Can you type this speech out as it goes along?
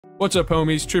What's up,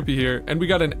 homies? Trippy here, and we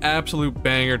got an absolute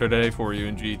banger today for you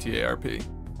in GTA RP.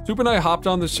 Soup and I hopped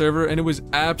on the server, and it was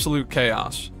absolute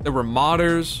chaos. There were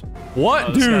modders.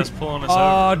 What, this dude? guy's pulling us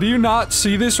over. Do you not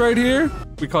see this right here?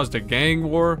 We caused a gang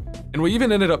war, and we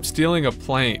even ended up stealing a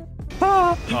plane.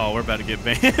 Oh, we're about to get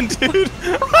banned, dude.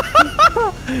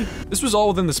 This was all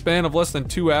within the span of less than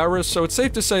 2 hours, so it's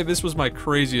safe to say this was my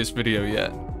craziest video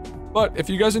yet. But if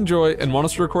you guys enjoy and want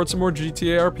us to record some more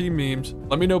GTA RP memes,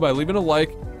 let me know by leaving a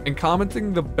like and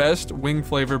commenting the best wing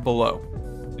flavor below.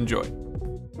 Enjoy.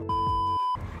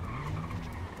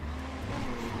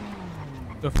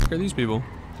 The fuck are these people?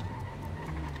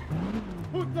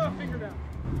 Put the finger down.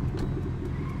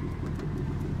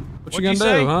 What you gonna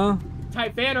do, huh?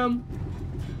 Type Phantom.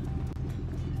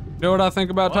 You know what I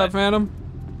think about Type Phantom?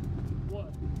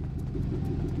 What?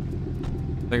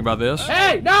 Think about this.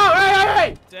 Hey, no,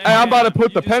 hey! Dang, Hey, I'm about to put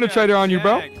you the just got penetrator on you,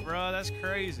 bro. jacked, bro, that's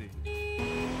crazy.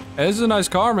 Hey, this is a nice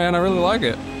car, man. I really like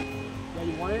it. Yeah,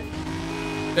 you want it?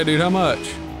 Yeah, dude, how much?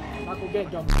 I'm not gonna get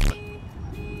it, dumb.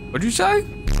 What'd you say?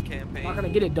 I'm not gonna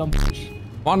get it, dumb.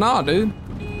 Why not, dude?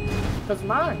 Cause it's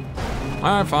mine.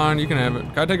 Alright, fine, you can have it.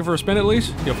 Can I take it for a spin at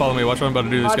least? You'll follow me. Watch what I'm about to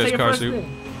do to this Take guy's it car for a suit.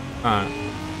 spin. Alright.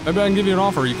 Maybe I can give you an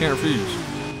offer you can't refuse.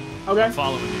 Okay. I'm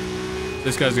following you.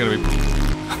 This guy's gonna be...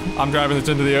 I'm driving this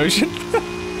into the ocean.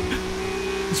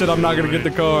 He said, I'm not gonna get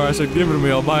the car. I said, give it to me,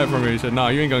 I'll buy it from you. He said, no,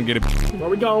 you ain't gonna get it. Where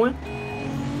we going?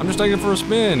 I'm just taking it for a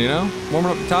spin, you know?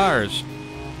 Warming up the tires.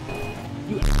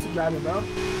 You driving, bro.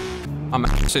 I'm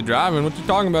actually driving. What you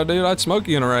talking about, dude? I'd smoke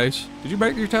you in a race. Did you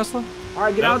break your Tesla? All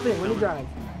right, get out there. Let me drive.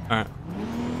 Alright.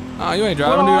 Oh, you ain't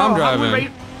driving, dude. I'm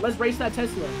driving. Let's race that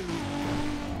Tesla.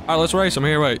 Alright, let's race. I'm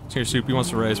here. Wait. Here, Soup. He wants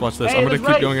to race. Watch this. Hey, I'm gonna let's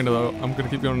keep race. going into the. I'm gonna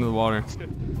keep going into the water.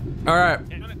 All right.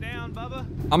 Count it down, Bubba.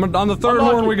 I'm on the third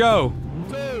horn. We go.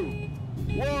 2,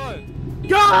 1.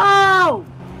 Go!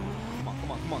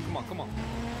 Come on.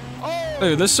 Oh!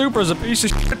 Dude, this Supra's a piece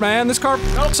of shit, man. This car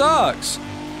sucks.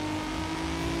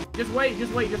 Just wait.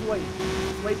 Just wait till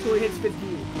he hits 50.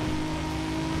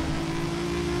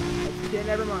 Okay,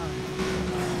 never mind.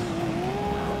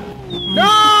 No!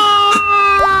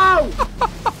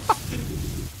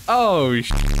 Oh,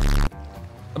 shit.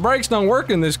 The brakes don't work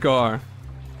in this car.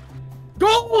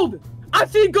 Gold! I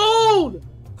see gold!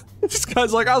 This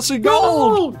guy's like, I'll see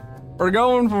gold. We're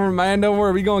going for it, man. Don't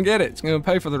worry. We gonna get it. It's gonna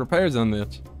pay for the repairs on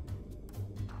this.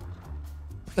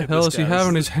 What the hell is he having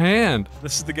in his hand?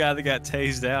 This is the guy that got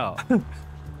tased out.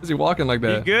 Is he walking like You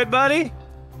that? good, buddy?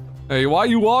 Hey, why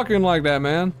you walking like that,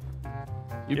 man?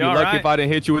 You'd You be lucky alright? if I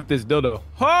didn't hit you with this dildo.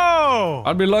 Oh!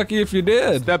 I'd be lucky if you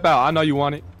did. Step out. I know you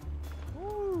want it.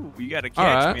 Ooh, you gotta catch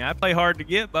Alright. me. I play hard to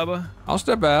get, Bubba. I'll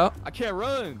step out. I can't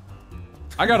run.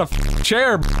 I got a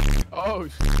chair. Oh,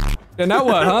 And now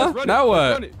what, huh? Now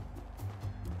what? Yo,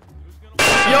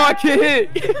 I can't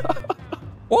hit.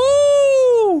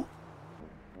 Woo!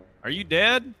 Are you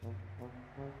dead?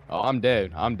 Oh, I'm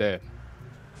dead.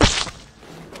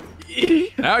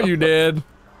 Now you did.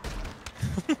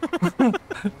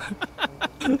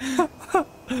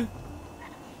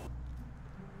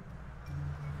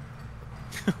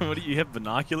 What do you have,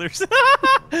 binoculars?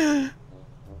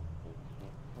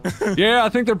 Yeah, I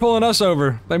think they're pulling us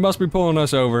over. They must be pulling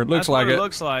us over. It looks That's what like it.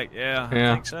 looks like, yeah.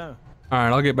 Yeah. I think so. All right,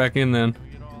 I'll get back in then.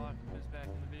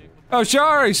 Oh,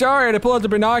 sorry. I had to pull out the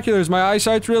binoculars. My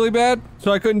eyesight's really bad,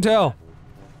 so I couldn't tell.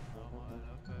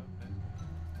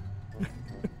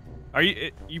 Are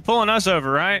you pulling us over,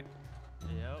 right?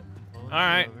 Yep. All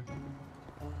right.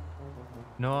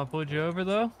 No, I pulled you over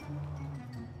though?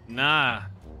 Nah.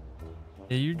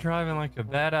 Yeah, you're driving like a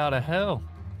bat out of hell.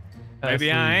 Maybe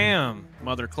That's I easy. am,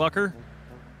 mother clucker.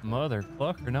 Mother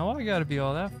clucker. Now why I gotta be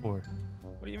all that for?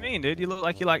 What do you mean, dude? You look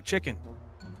like you like chicken.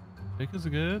 Chicken's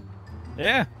good.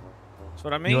 Yeah. That's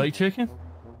what I mean. You like chicken?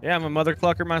 Yeah, I'm a mother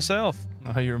clucker myself.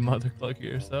 Oh, you're a mother clucker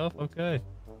yourself? Okay.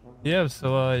 Yeah,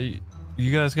 so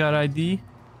you guys got ID?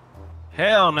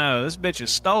 Hell no, this bitch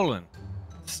is stolen.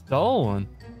 Stolen?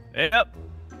 Yep.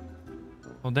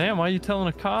 Well, damn, why are you telling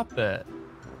a cop that?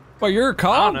 Well, you're a I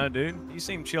cop. don't know, dude. You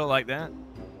seem chill like that.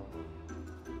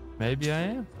 Maybe I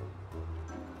am.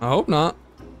 I hope not.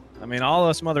 I mean, all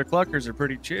us mother cluckers are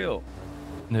pretty chill.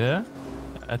 Yeah?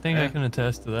 I think I Yeah. can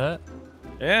attest to that.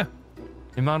 Yeah.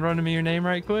 You mind running me your name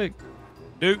right quick?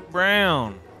 Duke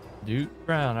Brown. Duke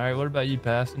Brown. All right, what about you,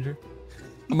 passenger?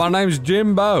 My name's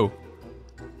Jimbo.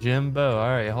 Jimbo. All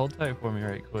right, hold tight for me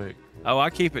right quick. Oh, I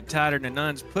keep it tighter than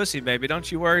Nun's pussy, baby.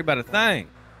 Don't you worry about a thing.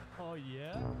 Oh,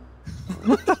 yeah?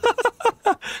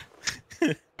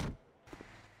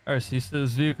 All right, so you said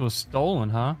this vehicle was stolen,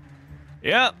 huh?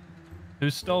 Yep. Who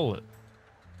stole it?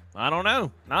 I don't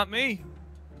know. Not me.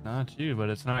 Not you, but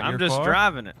it's not I'm your just car?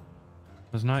 driving it.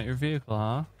 It's not your vehicle,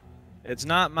 huh? It's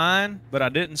not mine, but I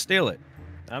didn't steal it.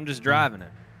 I'm just driving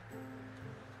it.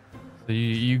 So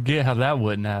you get how that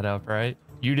wouldn't add up, right?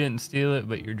 You didn't steal it,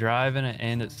 but you're driving it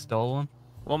and it's stolen.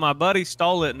 Well, my buddy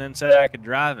stole it and then said I could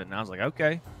drive it, and I was like,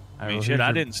 okay. I mean, well, shit, who's I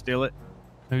your- didn't steal it.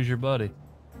 Who's your buddy?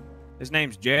 His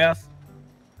name's Jeff.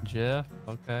 Jeff.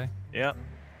 Okay. Yep.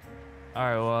 All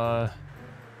right. Well,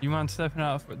 you mind stepping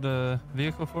out for the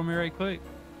vehicle for me right quick?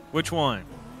 Which one?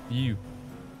 You.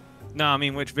 No, I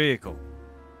mean which vehicle?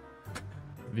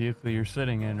 Vehicle you're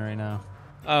sitting in right now.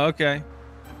 Oh, okay.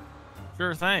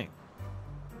 Sure thing.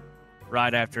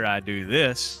 Right after I do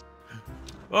this.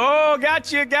 Oh,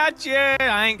 gotcha.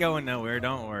 I ain't going nowhere.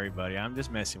 Don't worry, buddy. I'm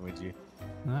just messing with you.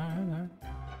 All right. All right.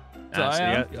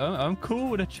 Nah, see, I'm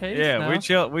cool with a chase. yeah,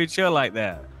 now. we chill like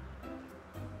that.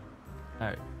 All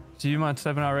right. Do you mind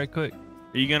stepping out right quick?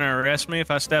 Are you gonna arrest me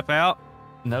if I step out?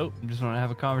 Nope. I just want to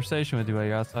have a conversation with you while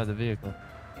you're outside the vehicle.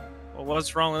 Well,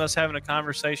 what's wrong with us having a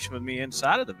conversation with me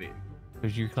inside of the vehicle?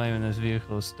 Because you're claiming this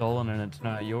vehicle is stolen and it's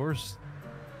not yours.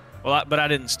 Well, but I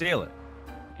didn't steal it.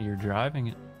 You're driving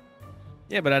it.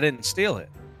 Yeah, but I didn't steal it.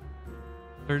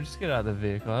 Sir, just get out of the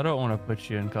vehicle. I don't want to put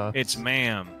you in cuffs. It's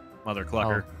ma'am, mother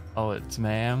clucker. Oh, it's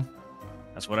ma'am.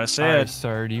 That's what I All said. right,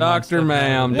 sir. Do you mind Dr. stepping out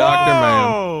Ma'am, of the- Dr.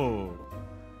 Ma'am. Whoa!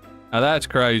 Now that's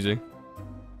crazy.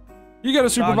 You got a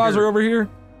supervisor Doctor. over here?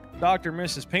 Dr.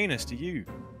 Mrs. Penis to you.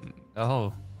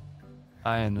 Oh,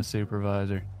 I am the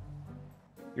supervisor.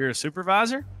 You're a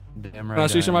supervisor? Damn right. Can I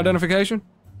see some am. identification?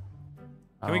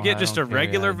 Can we Oh, get I just a don't carry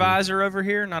regular ID. visor over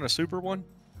here, not a super one?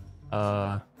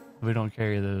 We don't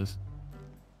carry those.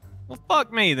 Well,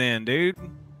 fuck me then, dude.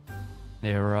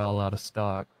 Yeah, we're all out of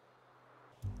stock.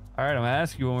 All right, I'm gonna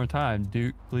ask you one more time,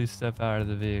 Duke. Please step out of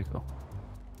the vehicle.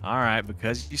 All right,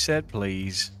 because you said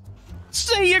please.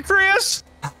 See you, Chris.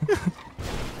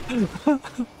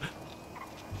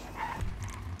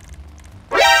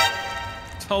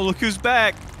 Oh, look who's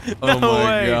back. Oh No my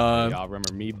way. god. Y'all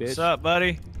remember me, bitch? What's up,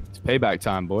 buddy? It's payback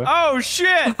time, boy. Oh,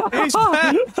 shit. He's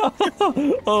back.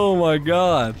 Oh my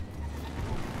god.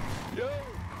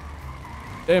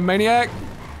 Hey, maniac.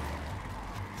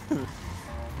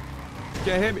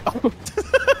 Can't hit me.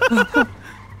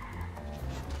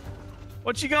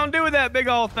 What you gonna do with that big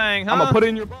old thing, huh? I'm gonna put it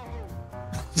in your.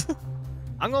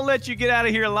 I'm gonna let you get out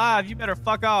of here alive. You better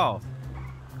fuck off.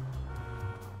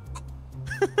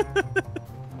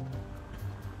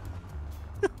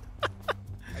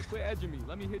 Hey, quit edging me.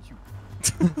 Let me hit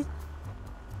you.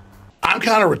 I'm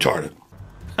kind of retarded.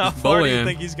 How far do you bullying.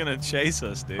 think he's gonna chase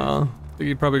us, dude? I think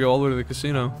he'd probably go all the way to the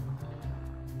casino.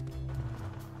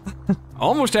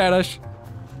 Almost had us.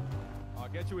 I'll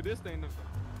get you with this thing.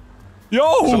 Yo!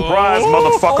 Surprise,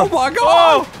 motherfucker. Oh my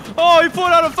god! Oh, he pulled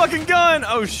out a fucking gun.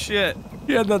 Oh shit.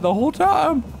 He had that the whole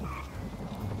time.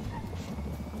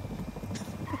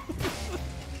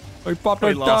 Oh, he popped We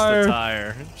that lost tire. the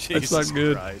tire. Jesus not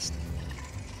good. Christ.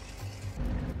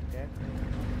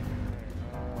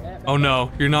 Oh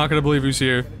no, you're not gonna believe who's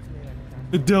here.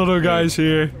 The dildo guy's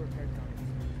here.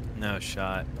 No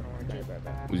shot.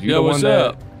 Was you Yo, the what's one that?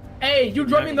 up? Hey, you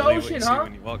dropped me in the Believe what you ocean, see huh?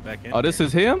 When you walk back in. Oh, this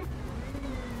is him.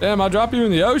 Damn, I dropped you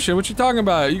in the ocean. What you talking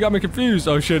about? You got me confused.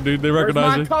 Oh shit, dude, they Where's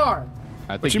recognize my you. car?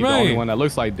 I think you he's the only mean? one that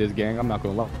looks like this, gang. I'm not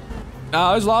gonna lie.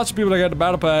 Nah, there's lots of people that got the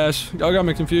battle pass. Y'all got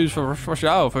me confused for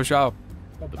sure, for sure.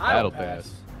 The Battle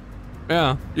pass.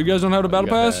 Yeah, you guys don't have the battle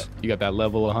You got pass? You got that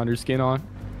level 100 skin on?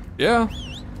 Yeah.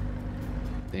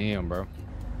 Damn, bro.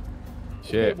 Hey,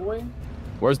 Shit. boy.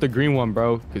 Where's the green one,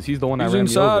 bro? Because he's the one that He's ran me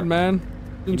inside, over. man.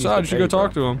 He's needs inside. to You should go pay, bro.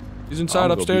 talk to him. He's I'm inside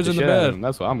gonna go upstairs beat in the the shit out of bed. him.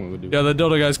 That's what I'm gonna do. Yeah, the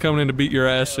dildo guy's coming in to beat your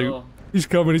ass suit. He's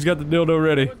coming. He's got the dildo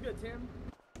ready. What's good, Tim?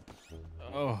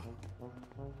 Oh.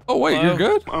 Oh wait, Hello? you're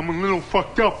good? I'm a little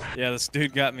fucked up. Yeah, this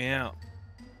dude got me out.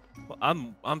 Well,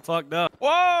 I'm fucked up.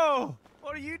 Whoa!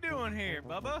 What are you doing here,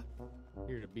 Bubba?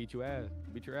 Here to beat your ass.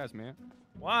 Beat your ass, man.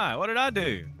 Why? What did I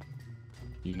do?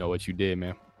 You know what you did,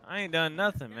 man. I ain't done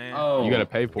nothing, man. Oh, You gotta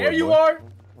pay for There it. you boy. are.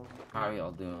 how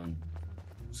y'all doing?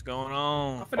 What's going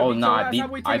on? I'm finna Oh beat no, your I ass. beat How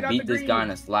we I take it out beat the this green? guy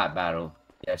in a slap battle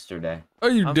yesterday. Oh,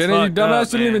 you I'm didn't? You fucked dumbass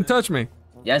up, didn't even man. touch me.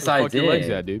 Yes, Where the I fuck your legs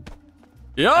did. at, dude?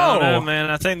 Yo! I don't know, man.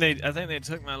 I think they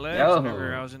took my legs Yo.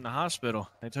 whenever I was in the hospital.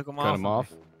 They took them Cut off. him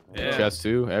off. Yeah. Chest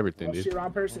too. Everything, Oh, dude. shit,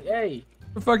 wrong person. Hey,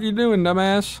 What the fuck you doing,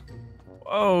 dumbass?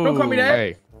 Whoa. Don't call me that.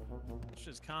 Hey,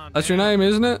 Just calm That's your down. name,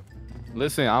 isn't it?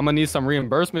 listen, I'm gonna need some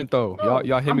reimbursement though. No,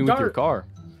 Y'all hit I'm me with your dark. car.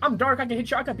 I'm dark. I can hit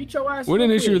you. I can beat your ass. We didn't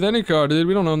real issue with quick. any car, dude.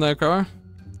 We don't own that car.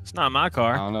 It's not my I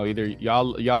car. don't know. Either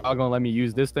y'all gonna let me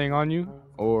use this thing on you,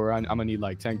 or I'm gonna need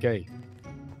like 10K.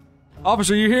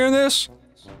 Officer, you hearing this?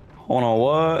 Hold on,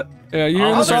 what? Yeah, you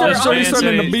hearing this? Officer, Officer, he's officer,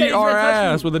 threatening to he beat said he's our gonna touch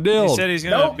ass me. with a He dildo. said he's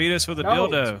gonna Nope. beat us with a No,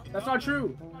 dildo. that's not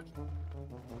true.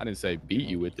 I didn't say beat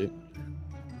you with it.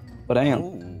 But damn.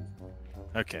 Ooh.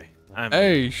 Okay. I'm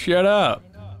Hey, shut up.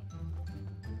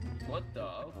 What the?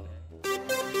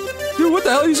 Dude, what the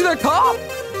hell? You see that cop?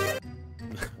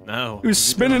 no. He was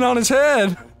spinning on his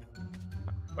head.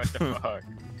 What the fuck?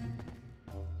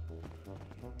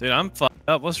 Dude, I'm fucked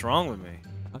up. What's wrong with me?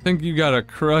 I think you got a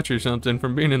crutch or something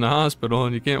from being in the hospital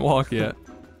and you can't walk yet.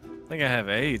 I think I have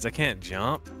AIDS. I can't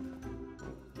jump.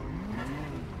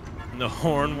 The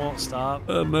horn won't stop.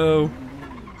 Oh no.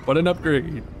 What an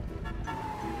upgrade.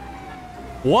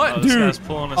 What, Oh, this dude? guy's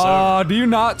pulling us over. Do you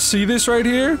not see this right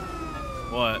here?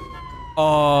 What?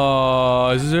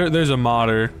 Oh, there's a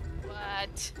modder.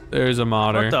 What? There's a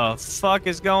modder. What the fuck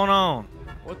is going on?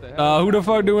 What the hell? Who the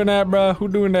fuck doing that, bro? Who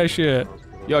doing that shit?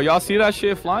 Yo, y'all see that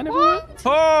shit flying everywhere?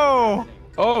 Oh!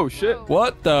 Oh shit.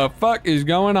 What the fuck is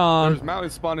going on? There's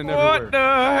mountains spawning What the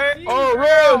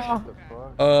everywhere. hell?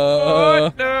 Oh, Rose!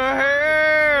 What the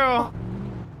hell?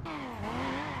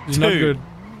 It's not Dude. good.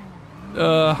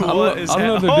 I What is don't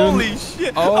know if they're Holy doing.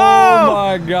 shit! Oh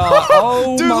my god!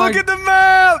 Oh Dude, my! look at the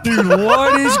map! Dude,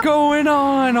 what is going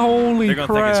on? Holy They're gonna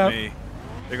crap! think it's me.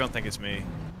 They're gonna think it's me.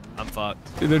 I'm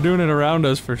fucked. Dude, they're doing it around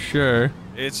us for sure.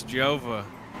 It's Jova.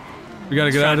 We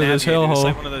gotta get He's out trying of to this navigate it. It's hellhole.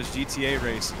 like one of those GTA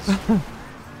races.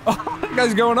 Oh, that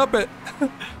guy's going up it.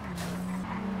 Look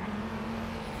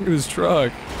at his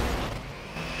truck.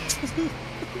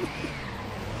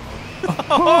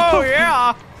 Oh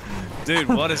yeah! Dude,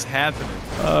 what is happening?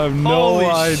 I have no Holy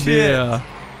idea.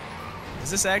 shit.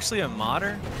 Is this actually a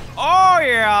modder? Oh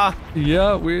yeah!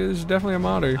 Yeah, it's definitely a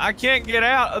modder. I can't get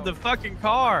out of the fucking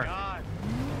car.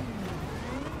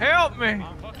 Help me!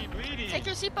 Take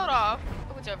your seatbelt off.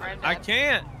 Oh, it's over. I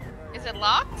can't. Is it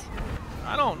locked?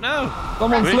 I don't know.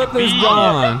 Someone flip this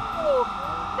John.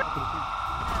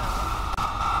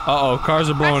 Uh-oh, cars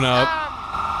are blowing up.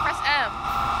 Press M.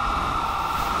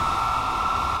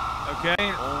 Okay.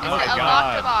 Is Oh it my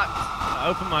unlocked or god. locked? I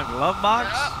open my glove box.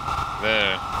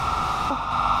 There.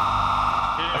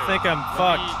 I think I'm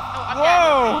fucked. Oh, I'm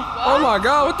Whoa! dead. Oh my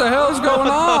god, what the hell is going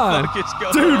on? What the fuck is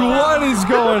going Dude, on? what is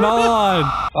going on?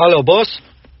 Hello, boss.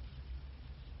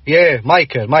 Yeah,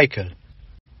 Michael.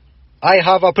 I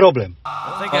have a problem.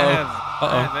 I think I have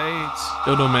AIDS.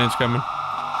 Dildo man's coming.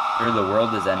 Sure, the world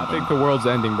is ending. I think the world's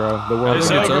ending, bro. The world It's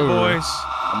is think it's over, over. boys.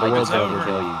 I'm like, world's it's over. over.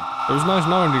 Kill you. It was nice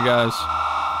knowing you guys.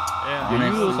 Yeah.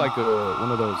 Yeah, you look like one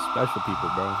of those special people,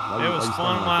 bro. It was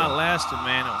fun while it lasted,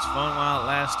 man. It was fun while it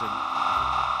lasted.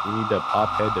 You need the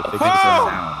pop head to fix Oh! it.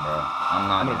 Sound, bro. I'm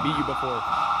not. I'm gonna beat you before.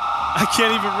 I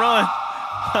can't even run.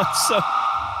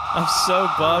 I'm so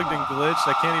bugged and glitched.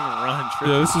 I can't even run. Trippy.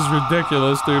 Yeah, this is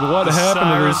ridiculous, dude. What The happened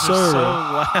to this sirens are server?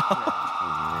 so loud.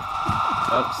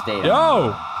 Upstate.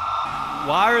 Yo!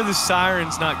 Why are the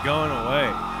sirens not going away?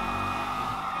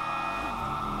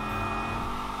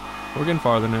 We're getting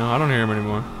farther now. I don't hear him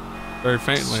anymore. Very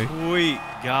faintly. Sweet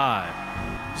God.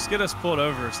 Just get us pulled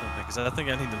over or something, because I think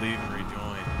I need to leave and rejoin.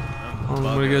 I'm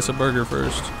gonna get us a burger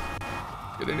first.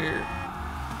 Get in here.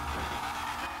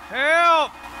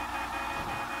 Help!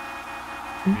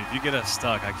 Dude, if you get us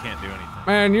stuck, I can't do anything.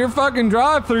 Man, your fucking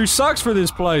drive-through sucks for this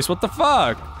place. What the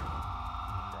fuck?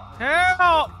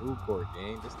 Help! Food court,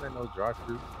 gang. This ain't no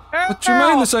drive-through. What you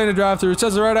mean this ain't a drive-through? It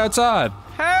says it right outside.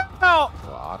 Help!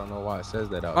 Well, I don't know why it says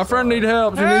that outside. My friend needs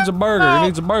help. He needs a burger. He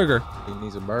needs a burger. He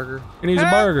needs a burger? He needs a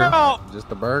burger. Help!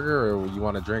 Just a burger, or you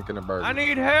want a drink and a burger? I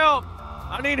need help!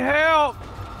 I need help!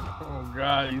 Oh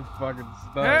god, you fucking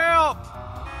stuck. Help!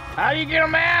 How you get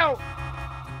him out?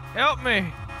 Help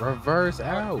me! Reverse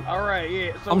out. All right,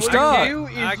 yeah. So I'm what stuck. you do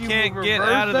is I you can't will get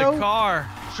reverse, out of the though. car.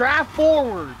 Try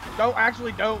forward. Don't.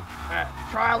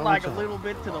 Try like a little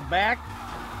bit to the back.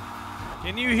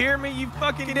 Can you hear me, you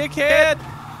fucking dickhead?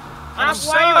 I'm Wait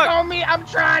stuck, on me. I'm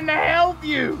trying to help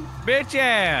you. bitch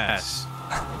ass.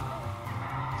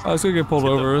 I was gonna get pulled Get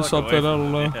the over or fuck something. away I don't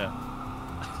from know. me. Yeah.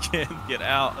 I can't get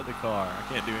out of the car.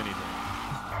 I can't do anything.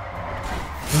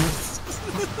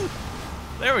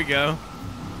 There we go.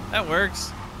 That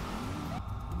works.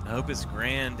 I hope it's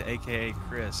Grand, aka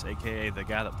Chris, aka the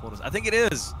guy that pulled us. I think it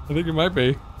is. I think it might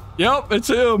be. Yep, it's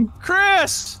him.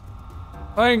 Chris!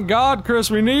 Thank God, Chris,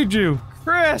 we need you.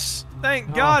 Chris!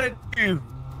 Thank God it's you.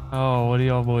 Oh, what do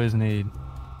y'all boys need?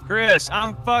 Chris,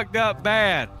 I'm fucked up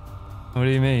bad. What do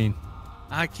you mean?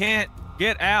 I can't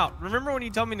get out. Remember when you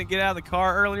told me to get out of the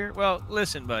car earlier? Well,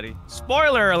 listen, buddy.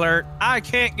 Spoiler alert, I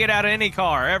can't get out of any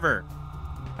car ever.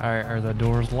 All right, are the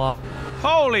doors locked?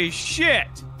 Holy shit!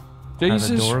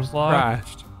 Jesus doors locked?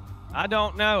 Christ. I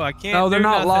don't know. I can't No, they're do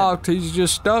not nothing. locked. He's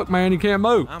just stuck, man. He can't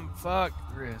move. I'm fucked,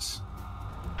 Chris.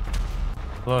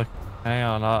 Look, hang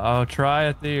on. I'll try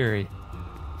a theory.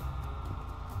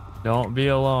 Don't be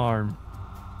alarmed.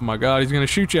 Oh my God, he's gonna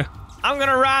shoot you. I'm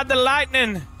gonna ride the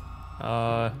lightning.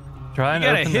 Trying You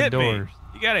to gotta open the hit me. doors.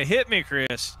 You gotta hit me,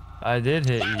 Chris. I did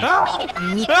hit you.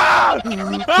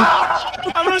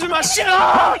 I'm losing my shit.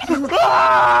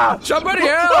 Ah! Somebody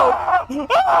help!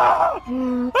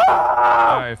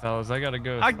 Alright, fellas, I gotta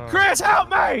go. Sorry. Chris, help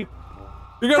me!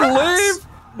 You gotta leave?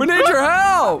 We need your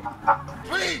help!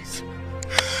 Please!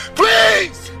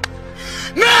 Please!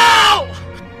 No!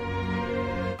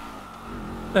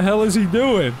 The hell is he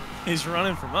doing? He's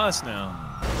running from us now.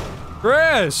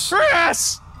 Chris!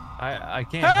 Chris! I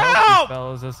can't help you,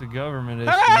 fellas. That's the government issue,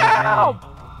 not me.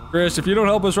 Chris, if you don't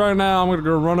help us right now, I'm gonna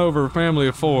go run over a family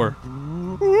of 4.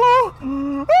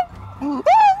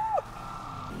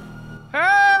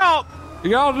 Help! You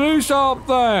gotta do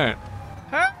something!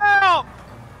 Help!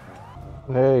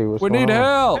 Hey, what's We going need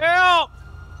on? help! Help!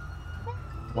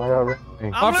 Why y'all running? I'm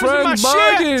My losing friend's my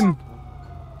shit. begging!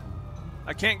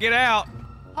 I can't get out.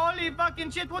 Holy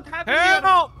fucking shit, what happened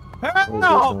Help!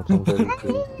 Help!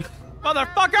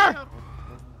 Motherfucker!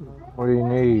 What do you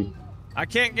need? I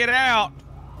can't get out.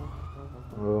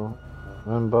 Well,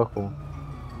 unbuckle.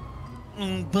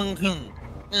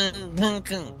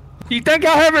 You think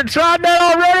I haven't tried that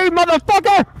already,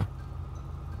 motherfucker?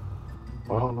 I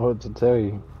don't know what to tell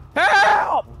you.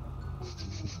 Help!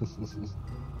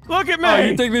 Look at me! Oh,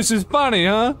 you think this is funny,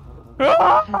 huh?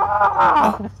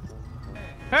 Help!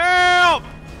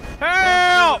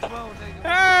 Help!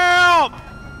 Help!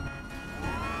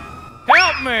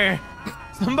 Help me!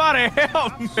 Somebody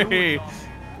help me!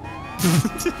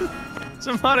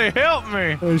 Somebody help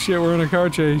me! Oh shit, we're in a car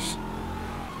chase.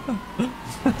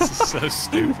 This is so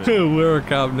stupid. We're a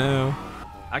cop now.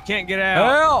 I can't get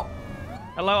out. Help!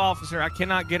 Hello, officer. I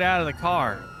cannot get out of the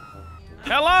car.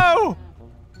 Hello!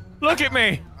 Look at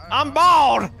me. I'm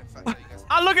bald.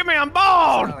 Look at me. I'm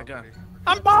bald.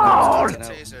 I'm bald.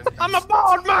 I'm a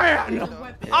bald man.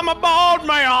 I'm a bald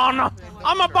man.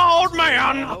 I'm a bald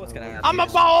man. I'm a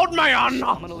bald man.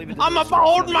 I'm a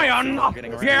bald man.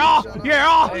 Yeah,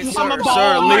 yeah. I'm a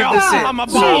bald man. I'm a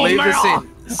bald man.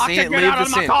 I can't get out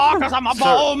of my car because I'm a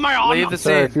bald man. Leave the Sir,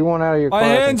 scene. if you want out of your car, My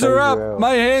I can hands take are you up! out.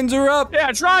 My hands are up!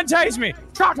 Yeah, try and tase me.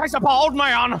 Try to tase the bald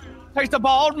man. Taste the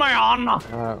bald man.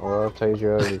 Alright, well, I'll tase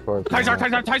you out of your car. Taser,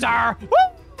 taser, taser!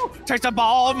 Woo! Taste the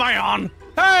bald man.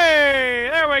 Hey,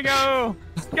 there we go.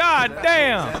 God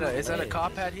damn. Is that a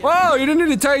cop hat here? Whoa, you didn't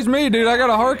need to tase me, dude. I got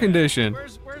a heart condition.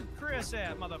 Where's Chris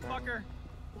at, motherfucker?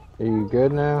 Are you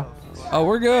good now? Oh,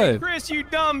 we're good. Chris, you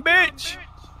dumb bitch.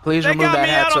 Please They remove got that me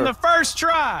hat, out on sir. the first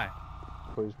try.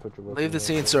 Please put your weapon Leave the down.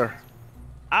 scene, sir.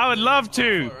 I would love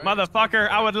to, motherfucker.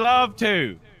 I would love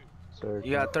to. Sir,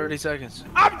 You got 30 seconds.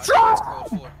 I'm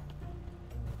trying.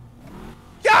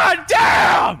 God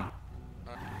damn!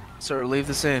 Sir, leave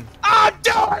the scene. I'm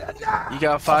doing it now. You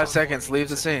got 5 seconds. Leave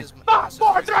the scene. 5,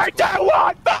 4, 3, 2,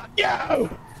 1. Fuck you.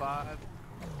 5.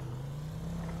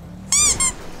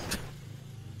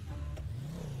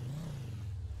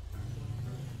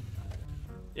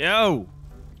 Yo,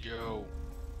 Yo.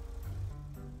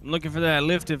 I'm looking for that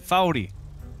lifted 40.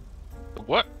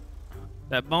 What?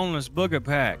 That boneless booger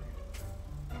pack.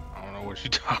 I don't know what you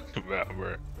talking about,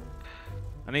 bro.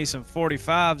 I need some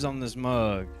 45s on this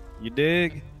mug. You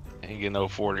dig? Ain't getting no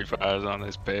 45s on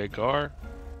this peg car.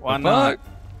 Why The not?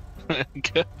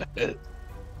 Good. I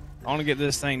want to get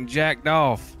this thing jacked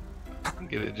off.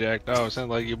 Get it jacked off. Sounds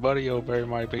like your buddy over there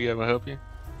might be able to help you.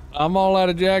 I'm all out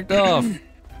of jacked off.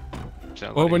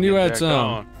 Sounds Well, like when you get had jacked some.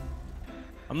 on.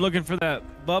 I'm looking for that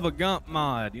Bubba Gump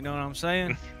mod. You know what I'm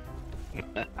saying?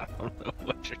 I don't know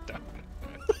what you're talking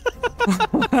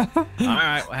about. All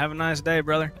right. Well, have a nice day,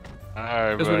 brother. All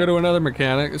right, Guess bro. we go to another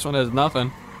mechanic. This one has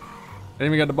nothing. Ain't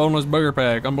even got the boneless booger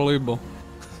pack. Unbelievable.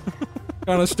 What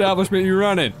kind of establishment you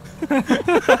running?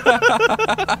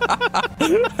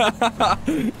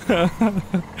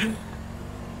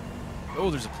 Oh,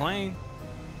 there's a plane.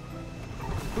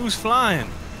 Who's flying?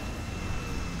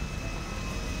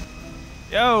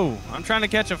 Yo, I'm trying to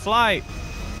catch a flight.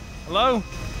 Hello?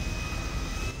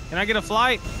 Can I get a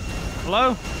flight?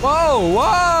 Hello? Whoa, whoa!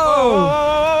 Whoa,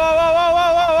 whoa, whoa, whoa, whoa,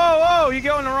 whoa, whoa, whoa, whoa! You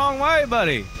going the wrong way,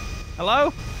 buddy.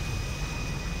 Hello?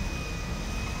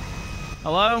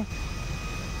 Hello?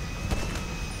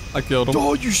 I killed him.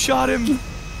 Oh, you shot him!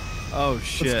 Oh, Let's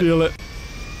shit. steal it.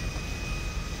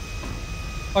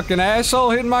 Fucking asshole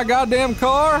hitting my goddamn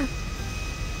car.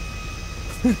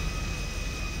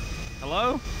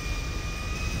 Hello?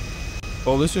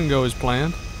 Well, this didn't go as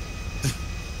planned.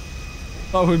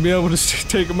 Thought we'd be able to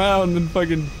take him out and then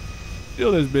fucking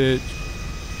steal this bitch.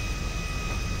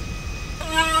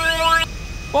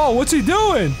 Oh, what's he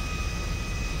doing?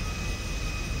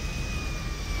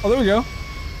 Oh, there we go.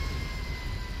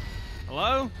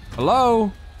 Hello?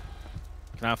 Hello?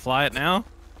 Can I fly it now?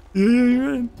 Yeah,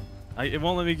 you're in. It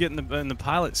won't let me get in the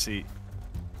pilot seat.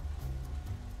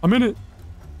 I'm in it.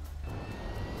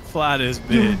 Fly this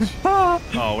bitch.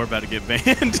 Oh, we're about to get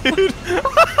banned, dude.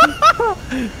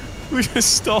 We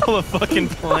just stole a fucking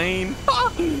plane.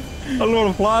 I don't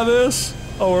want to fly this.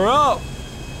 Oh, we're up.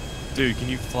 Dude, can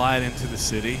you fly it into the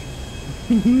city?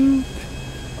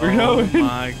 We're going. Oh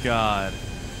my god.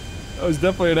 That was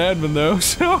definitely an admin though,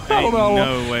 so I don't know.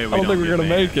 No way I don't think we're gonna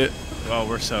make it. Oh,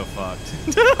 we're so fucked.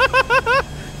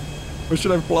 Where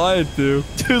should I fly it to?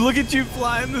 Dude, look at you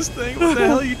flying this thing. What the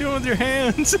hell are you doing with your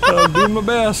hands? I'm doing my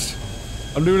best.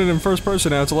 I'm doing it in first person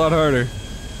now. It's a lot harder.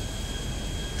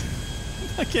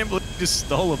 I can't believe you just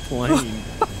stole a plane.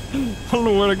 I don't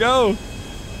know where to go.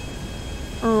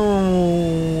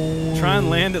 Oh. Try and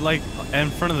land it like in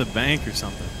front of the bank or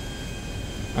something.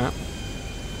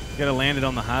 You gotta land it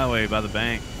on the highway by the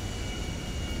bank.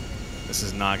 This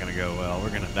is not gonna go well.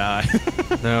 We're gonna die.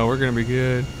 No, we're gonna be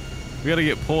good. We gotta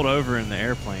get pulled over in the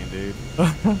airplane, dude.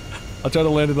 I'll try to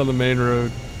land it on the main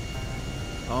road.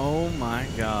 Oh my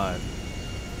god.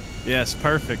 Yes,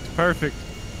 perfect, perfect.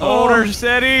 Hold her,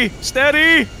 steady,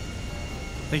 steady. I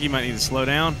think you might need to slow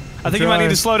down. I think you might need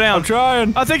to slow down. I'm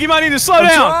trying. I think you might need to slow down.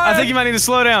 Trying. I think you might need to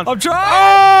slow down. I'm trying.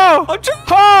 Oh! I'm trying.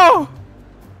 Oh!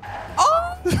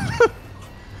 Oh!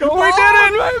 We on, did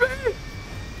it, baby!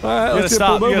 All right, You gotta let's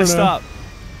stop. You gotta now. stop.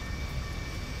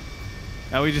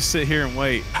 Now we just sit here and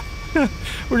wait.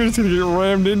 We're just gonna get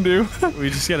rammed into. We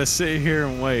just gotta sit here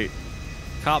and wait.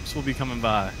 Cops will be coming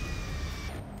by.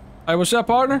 Hey, what's up,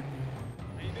 partner? How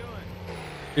you doing?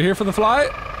 You here for the flight?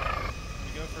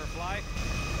 You go for a flight?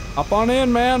 Hop on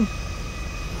in, man.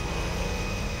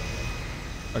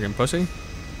 Fucking pussy.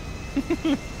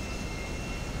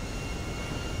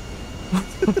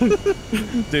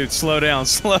 Dude, slow down,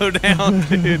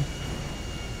 dude.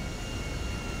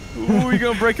 Ooh, you're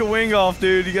gonna break a wing off,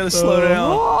 dude. You gotta slow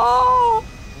down.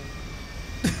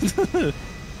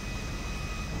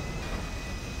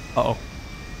 Uh-oh.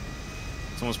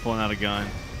 Someone's pulling out a gun.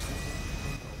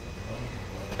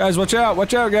 Guys, watch out,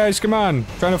 guys. Come on.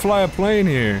 Trying to fly a plane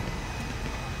here.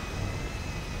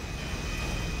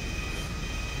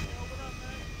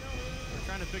 We're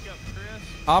trying to pick up Chris.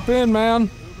 Hop in, man.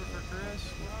 Uber for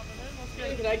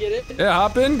Chris. Can I get it? Yeah,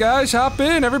 hop in, guys. Hop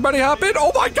in. Everybody hop in.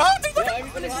 Oh my god!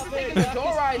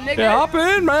 Yeah, hop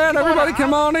in, man. Everybody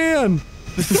come on in.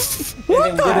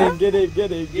 What the? Get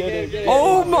it.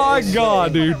 Oh my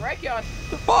god, dude.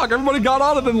 Fuck, everybody got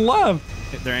on it and left.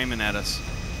 They're aiming at us.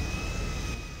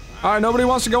 Alright, nobody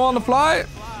wants to go on the flight?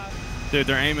 Dude,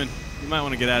 they're aiming. You might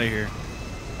want to get out of here.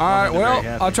 Alright, They're very well,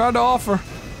 happy. I tried to offer.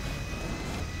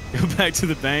 Go back to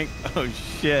the bank. Oh,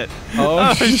 shit.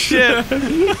 Oh, shit.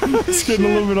 It's getting a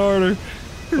little bit harder.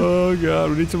 Oh god,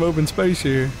 we need some open space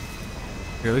here.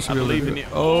 Yeah, they should I be able to believe do in it. you.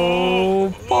 Oh,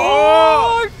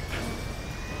 fuck!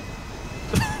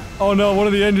 Oh no, one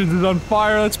of the engines is on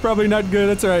fire. That's probably not good.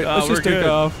 That's alright. Let's just take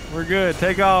off. We're good.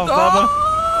 Take off, Oh, Bubba.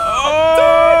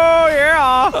 Oh,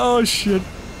 yeah. Oh shit.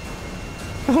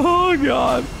 Oh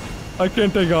god. I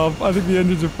can't take off. I think the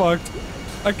engines are fucked.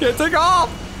 I can't take off!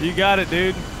 You got it,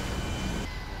 dude.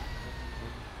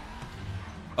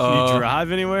 Can you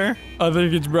drive anywhere? I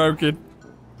think it's broken.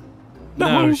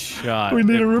 No shot. We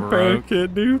need It a repair broke.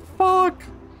 kit, dude. Fuck.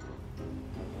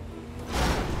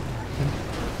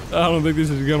 I don't think this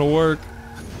is gonna work.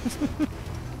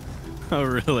 Oh,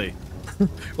 really?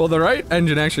 Well, the right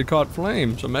engine actually caught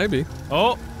flame, so maybe.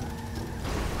 Oh.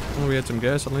 Oh, we had some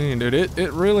gasoline, dude.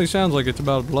 It really sounds like it's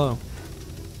about to blow.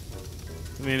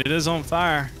 I mean, it is on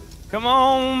fire. Come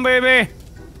on, baby.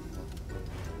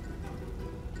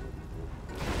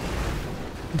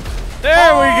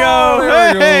 There we go.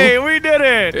 there we Hey, go. we did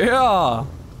it. Yeah.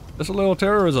 Just a little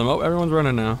terrorism. Oh, everyone's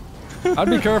running now. I'd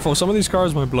be careful. Some of these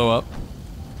cars might blow up.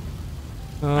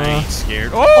 I ain't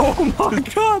scared. Oh my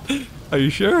god. Are you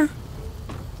sure?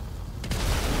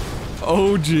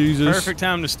 Oh, Jesus. Perfect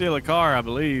time to steal a car, I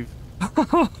believe.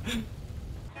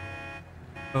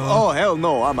 Oh, hell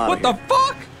no, I'm out What of the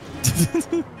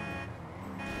fuck?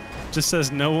 Just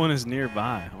says no one is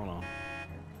nearby. Hold on.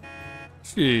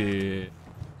 Shit.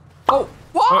 Oh,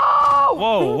 whoa!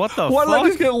 Whoa, what the Why did I fuck?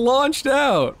 just get launched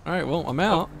out? Alright, well, I'm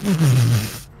out.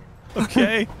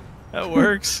 Okay, that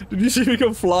works. Did you see me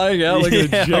go flying out like an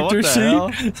Yeah, ejector what the seat?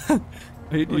 hell?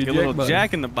 I hate the Like a eject little button.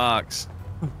 jack in the box.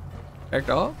 Jacked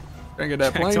off? Trying to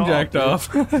get that Jacked plane off, jacked dude. off.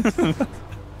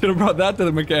 Should have brought that to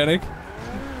the mechanic.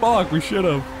 Fuck, we should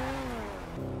have.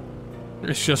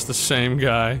 It's just the same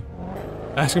guy.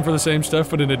 Asking for the same stuff,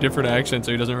 but in a different accent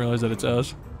so he doesn't realize that it's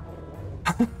us.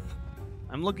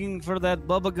 I'm looking for that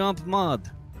Bubba Gump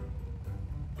mod.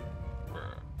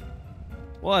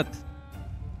 What?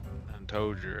 I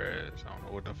told your ass. I don't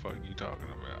know what the fuck you talking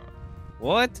about.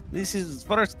 What? This is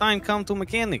first time come to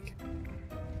mechanic.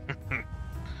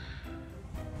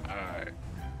 Alright.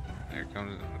 Here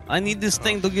comes. I need this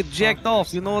thing to get jacked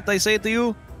off. You know what I say to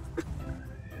you?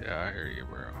 Yeah, I hear you,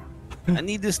 bro. I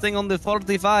need this thing on the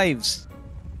 45s.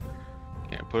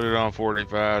 Can't put it on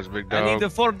 45s, big dog. I need the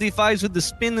 45s with the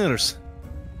spinners.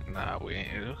 Nah, we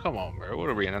ain't. Come on, bro. What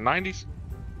are we in the 90s?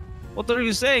 What are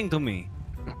you saying to me?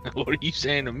 What are you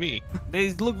saying to me?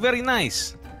 They look very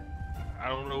nice. I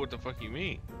don't know what the fuck you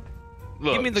mean.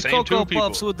 Look, Give me the same Cocoa two people.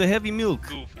 Puffs with the heavy milk.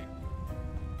 Goofy.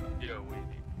 Yeah,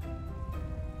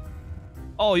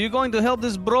 Oh, you're going to help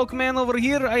this broke man over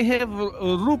here? I have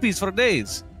rupees for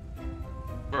days.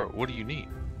 bro, what do you need?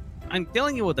 I'm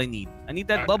telling you what I need. I need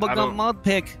that I bubblegum don't- mod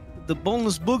pack, the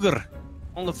boneless booger,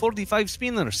 on the 45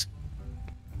 spinners.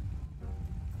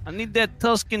 I need that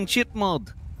Tuscan chip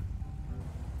mod.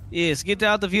 Yes, get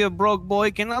out of here, broke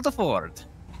boy. Cannot afford.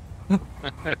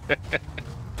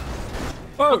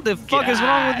 What the fuck is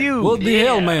wrong with you? What the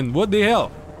hell, man? What the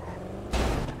hell?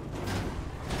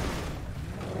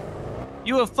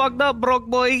 You have fucked up, broke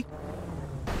boy.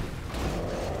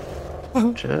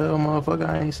 Chill, motherfucker.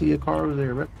 I ain't see your car over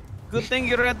there, bro. Good thing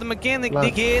you're at the mechanic, Love.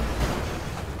 dickhead.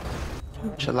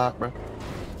 Chill out, bro.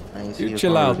 I ain't see You your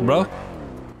chill car out, over bro. there.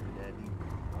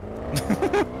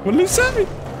 What did he say?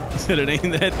 Said it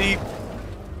ain't that deep.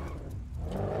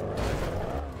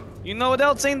 You know what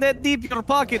else ain't that deep? Your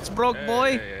pockets, broke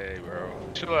boy. Hey, bro.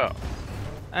 Chill out.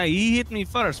 Hey, he hit me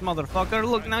first, motherfucker.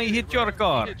 Look, now he hit your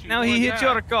car. hit you Now he one hit time.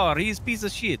 your car. He's a piece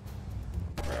of shit.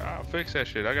 Bro, I'll fix that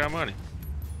shit. I got money.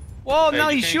 Whoa, Hey, now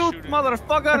you he can't shoot, shoot it.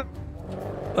 motherfucker.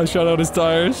 I shot out his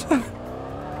tires.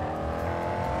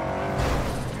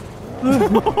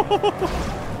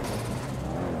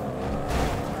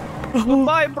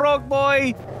 Goodbye, broke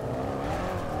boy.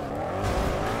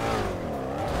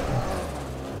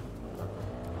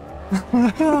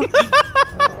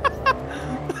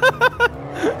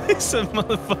 He said,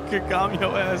 motherfucker, calm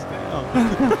your ass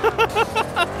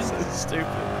down. This is stupid.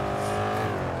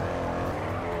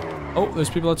 Oh, there's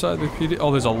people outside the PD.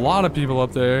 Oh, there's a lot of people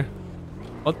up there.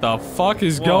 What the fuck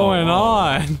is Whoa, going whoa.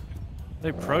 on?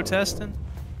 They protesting?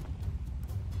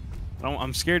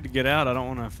 I'm scared to get out. I don't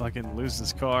want to fucking lose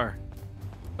this car.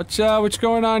 What's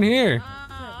going on here?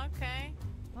 Oh, okay.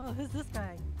 Oh, who's this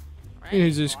guy?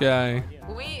 Who's this guy?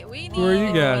 We need, Who are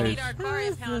you we guys? need our car Who is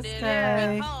impounded. this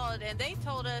And we guy? called and they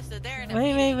told us that they're in a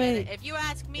Wait, meeting. wait, and wait. if you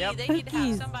ask me, Yep. they need to have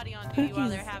Cookies. somebody on duty while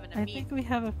they're Cookies. having a I meeting. think we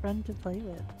have a friend to play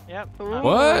with. Yep.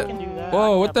 What?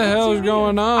 Whoa, what the hell is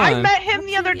going on? I met him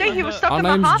the other day. He was stuck Our in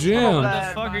the name's hospital. Jim. What the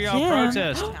bed. fuck are y'all Yeah.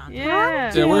 protesting?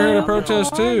 Yeah. Yeah, we're here to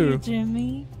protest How are you, too.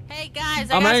 Jimmy? Hey guys,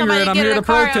 I I'm got angry somebody and I'm get here their to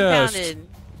car protest. impounded.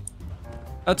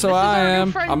 That's This how is I our new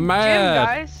am. friend I'm Jim, mad.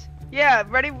 guys. Yeah,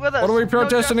 ready with us. What are we No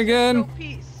protesting justice, again? No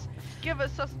peace. Give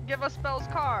us Bell's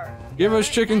car. Give us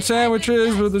chicken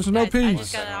sandwiches where there's no Guys, I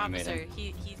just peace. got an officer.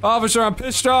 He's Officer, I'm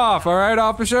pissed off. All right,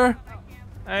 officer.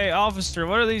 Hey, officer,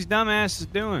 what are these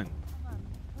dumbasses doing?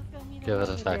 Give us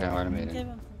a second. We're in a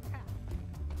meeting.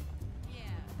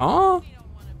 Huh?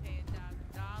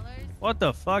 What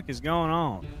the fuck is going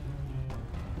on?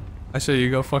 I say you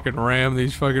go fucking ram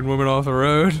these fucking women off the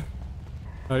road.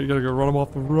 Oh, you gotta go run them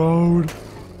off the road.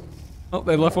 Oh,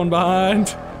 they left one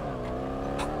behind.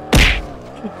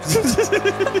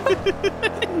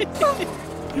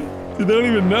 They don't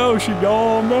even know she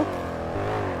gone, bro.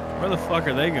 Where the fuck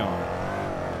are they going?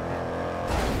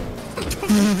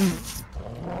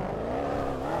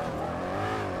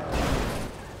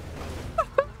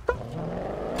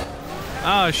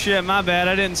 Oh shit, my bad.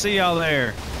 I didn't see y'all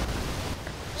there.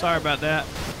 Sorry about that.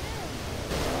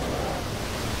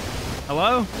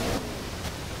 Hello?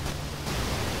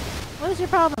 What is your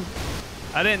problem?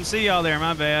 I didn't see y'all there,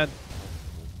 my bad.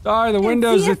 Sorry, the Didn't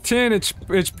windows see are tint.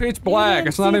 It's pitch black. You didn't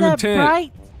It's not see even that tint.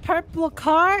 bright purple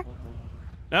car?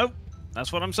 Nope.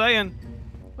 That's what I'm saying.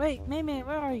 Wait, May,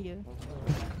 where are you?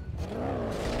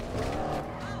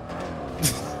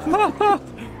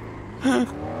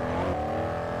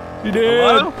 You did.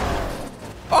 Hello?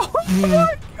 Oh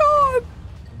my god.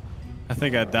 I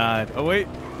think I died. Oh wait.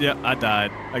 Yeah, I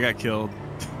died. I got killed.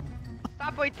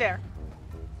 Stop right there.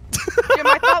 Jim,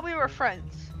 I thought we were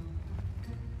friends.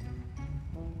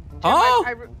 Jim, Huh?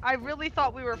 I really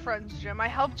thought we were friends, Jim. I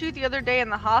helped you the other day in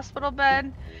the hospital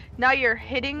bed. Now you're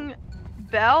hitting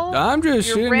Bell. I'm just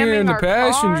You're sitting here ramming in the our car?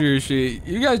 passenger seat.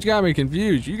 You guys got me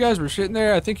confused. You guys were sitting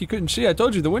there. I think you couldn't see. I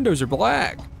told you the windows are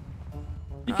black.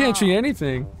 You can't see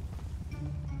anything.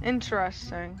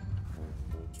 Interesting.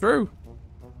 It's true.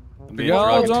 I'm The being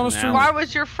God's drugged honest now. truth. Why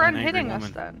was your friend An angry hitting us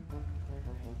woman. then?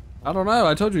 I don't know.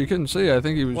 I told you couldn't see. I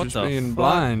think he was What just the being fuck?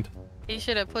 blind. He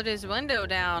should have put his window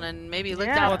down and maybe looked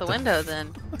Yeah. out What the the window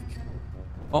then.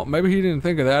 Oh, maybe he didn't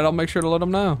think of that. I'll make sure to let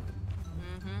him know.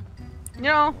 You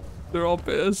know, They're all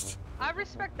pissed. I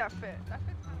respect that fit. That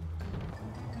fit's kind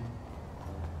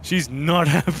She's not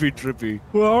happy, Trippy.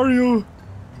 Where are you?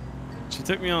 She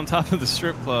took me on top of the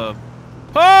strip club.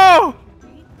 Oh!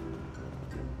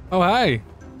 Oh, hey.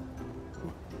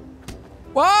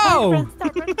 Whoa!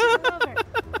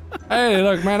 Hey,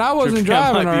 look, man, I wasn't Trippy,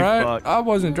 I driving, might be alright? fucked. I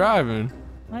wasn't driving.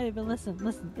 Wait, but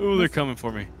listen. Oh, they're coming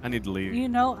for me. I need to leave. You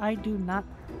know I do not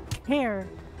care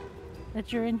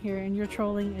that you're in here and you're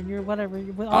trolling and you're whatever.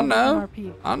 You're with all the know.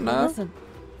 MRP. I know. Listen,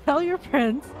 tell your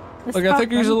friends. to Look, I stop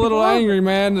think he's a running little people over. angry,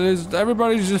 man.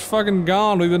 Everybody's just fucking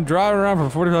gone. We've been driving around for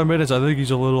 45 minutes. I think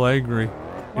he's a little angry.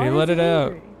 And he Why let is it he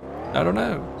out. angry? I don't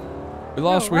know. We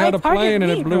lost. We why had a target plane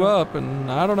and me, it blew bro? up,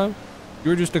 and I don't know.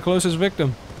 You were just the closest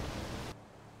victim.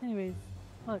 Anyways,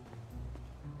 look.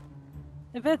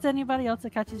 If it's anybody else that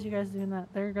catches you guys doing that,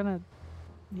 they're gonna,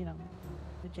 you know.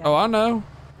 reject Oh, I it. know.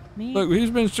 Me? Look,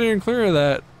 he's been steering clear of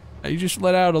that. You just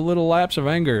let out a little lapse of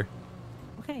anger.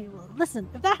 Okay, well, listen.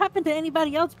 If that happened to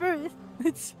anybody else, bro,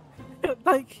 it's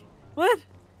like what?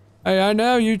 Hey, I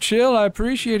know. You chill. I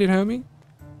appreciate it, homie.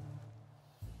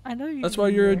 I know you. That's why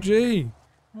you're a G.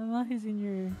 I know he's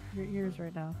in your ears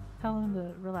right now. Tell him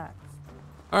to relax.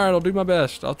 All right, I'll do my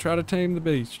best. I'll try to tame the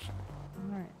beast.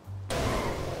 All right.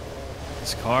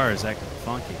 This car is acting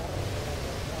funky.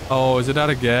 Oh, is it out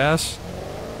of gas?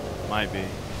 Might be.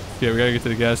 Yeah, we gotta get to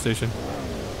the gas station.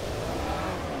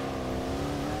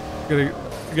 The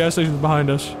gas station's behind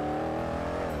us.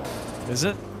 Is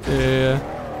it? Yeah.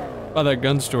 By that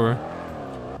gun store.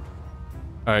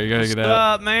 Alright, you gotta get out.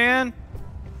 What's up, man?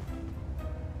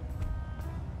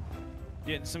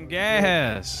 Getting some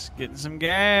gas. Getting some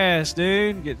gas,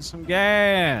 dude. Getting some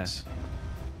gas.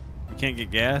 You can't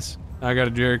get gas? I got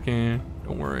a jerry can.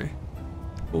 Don't worry.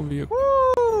 Full vehicle.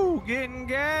 Woo! Getting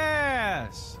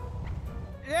gas.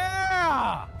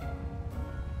 Yeah!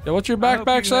 Yeah, what's your I hope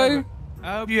backpack you say? have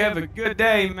I hope you have a good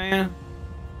day, man.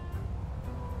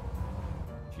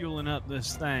 Fueling up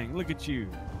this thing. Look at you.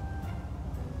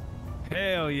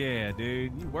 Hell yeah,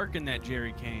 dude. You working that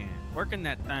jerry can. Working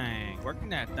that thing. Working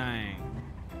that thing.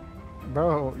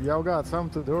 Bro, y'all got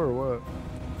something to do or what?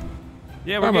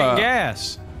 Yeah, we're I'm getting a-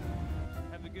 gas.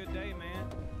 Have a good day, man.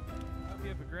 Hope you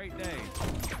have a great day.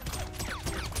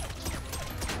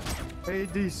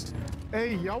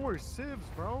 Hey, y'all were civs,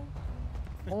 bro.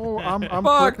 Oh, I'm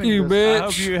Fuck flipping you, this. bitch. I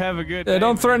hope you have a good Yeah, day.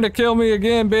 don't man. threaten to kill me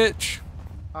again, bitch.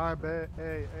 I bet.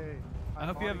 Hey. I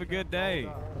hope you have a good day.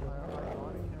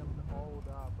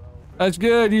 That's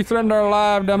good. You threatened our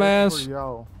life, Good dumbass. for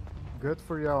y'all. Good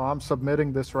for y'all. I'm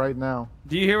submitting this right now.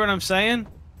 Do you hear what I'm saying?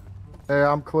 Hey,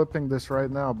 I'm clipping this right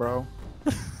now, bro.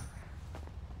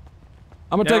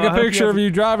 I'm gonna Yo, take I a hope you picture have of you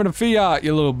driving a Fiat,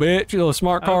 you little bitch. You little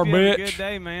smart I car hope you have a bitch. good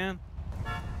day, man.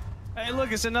 Hey,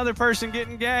 look, it's another person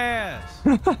getting gas.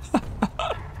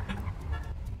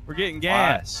 We're getting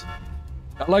gas.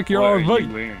 I like your What are RV.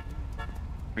 you wearing?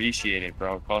 Appreciate it,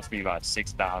 bro. It cost me about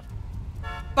 $6.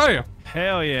 Damn.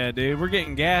 Hell yeah, dude. We're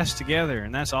getting gas together,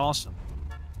 and that's awesome.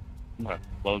 I'm gonna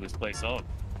blow this place up.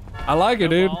 I like it, No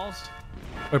dude. balls?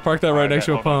 We parked that right next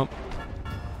to a hold on. pump.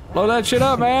 Blow that shit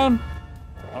up, man.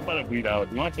 I'm about to bleed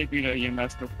out. You wanna take me to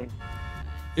EMS real quick?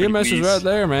 EMS is please. right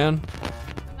there, man.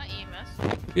 Not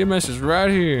EMS. EMS is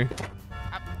right here.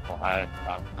 Oh, I'm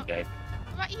dead.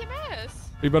 What about EMS?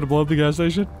 Are you about to blow up the gas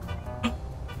station?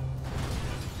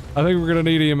 I think we're gonna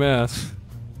need EMS.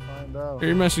 Find out.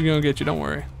 EMS is gonna get you, don't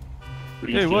worry.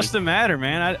 Dude, what's the matter,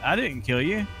 man? I didn't kill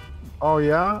you. Oh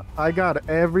yeah, I got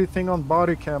everything on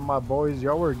body cam, my boys.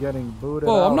 Y'all were getting booted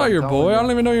Whoa, out, I'm not your telling boy. you. I don't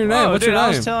even know your name. Oh, What's dude, your I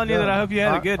name? was telling you that I hope you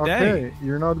had a good day. Okay,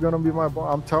 you're not gonna be my boy.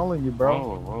 I'm telling you, bro.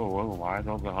 Whoa. Why is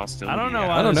all the hostility? I don't know out?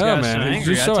 why I don't this know, guy's so man. He's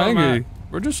angry. just I so told him angry.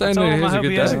 We're just saying I told that him he I has a hope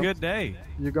good he has a day. good day.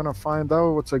 You're gonna find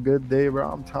out what's a good day, bro.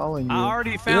 I'm telling you. I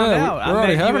already found Yeah, out. we're I already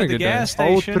met you having at a the good day. gas All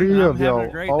station. three and I'm of having y'all,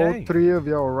 a great all day. three of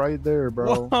y'all right there,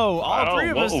 bro. Whoa, all three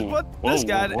of us. whoa, What? whoa, This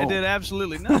guy whoa. did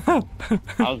absolutely nothing.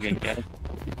 I was getting gas.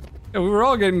 Yeah, we were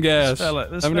all getting gas.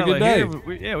 This having a fella good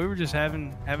day. here, we were just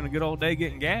having a good old day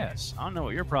getting gas. I don't know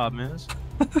what your problem is.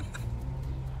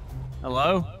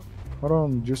 Hello? Hold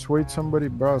on, just wait, somebody,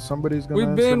 bro. Somebody's gonna We've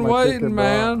answer been my waiting, ticket, bro.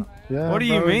 man. Yeah. What do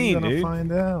you bro, he's mean, gonna dude?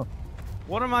 Find out.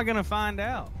 What am I gonna find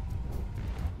out?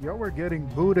 Y'all were getting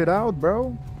booted out,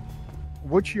 bro.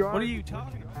 What you are? What are you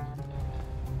talking about?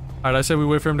 Alright, I said we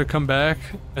wait for him to come back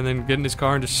and then get in his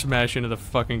car and just smash into the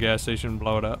fucking gas station and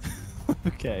blow it up.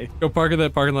 Okay. Go park in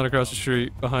that parking lot across the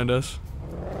street behind us.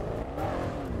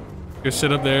 Go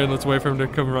sit up there and let's wait for him to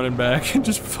come running back and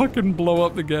just fucking blow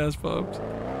up the gas pumps.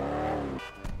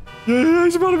 Yeah,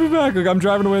 he's about to be back. Look, I'm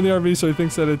driving away in the RV so he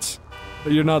thinks that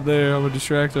you're not there. I'm gonna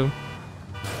distract him.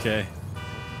 Okay.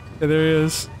 Yeah, there he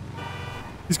is.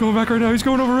 He's going back right now. He's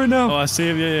going over right now. Oh, I see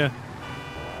him. Yeah, yeah.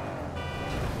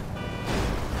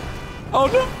 Oh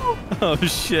no! Oh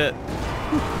shit!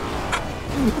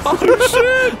 Oh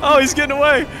shit! Oh, he's getting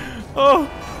away! Oh!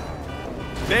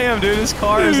 Damn, dude, this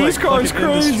car is like fucking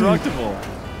indestructible.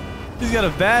 He's got a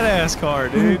badass car,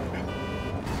 dude.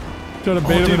 Trying to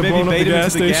bait him into blowing up the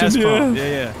gas station. Yeah,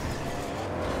 yeah.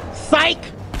 Psych!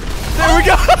 There we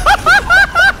go!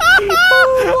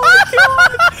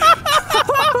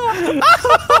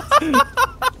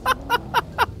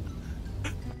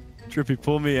 Trippy,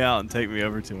 pull me out and take me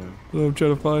over to him. Oh, I'm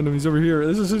trying to find him. He's over here.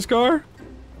 This is his car?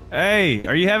 Hey,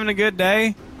 are you having a good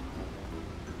day?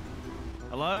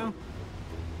 Hello?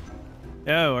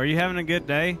 Yo, are you having a good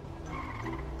day?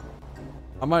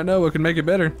 I might know what can make it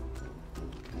better.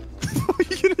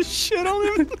 You gonna shit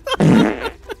on him?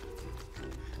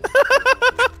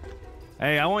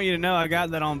 Hey, I want you to know I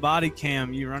got that on body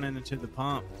cam. You running into the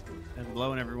pump and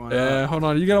blowing everyone Yeah, up. hold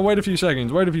on. You gotta wait a few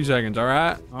seconds. Wait a few seconds, all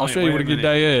right? I'll show you what a good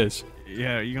day is.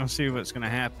 Yeah, you're gonna see what's gonna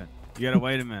happen. You gotta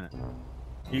wait a minute.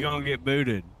 You're gonna get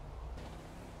booted.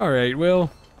 All right,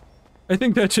 well, I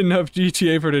think that's enough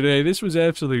GTA for today. This was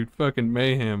absolute fucking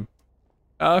mayhem.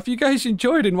 If you guys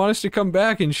enjoyed and want us to come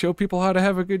back and show people how to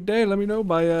have a good day, let me know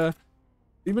by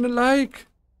leaving a like.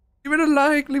 Give it a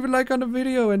like, leave a like on the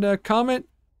video, and comment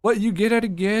what you get at a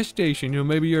gas station. You know,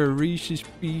 maybe you're a Reese's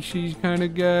Pieces kind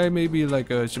of guy, maybe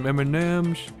like some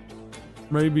M&Ms,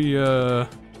 maybe a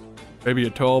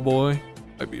tall boy,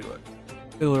 maybe like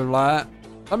Miller Lite.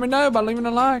 Let me know by leaving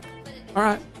a like. All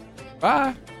right,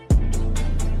 bye.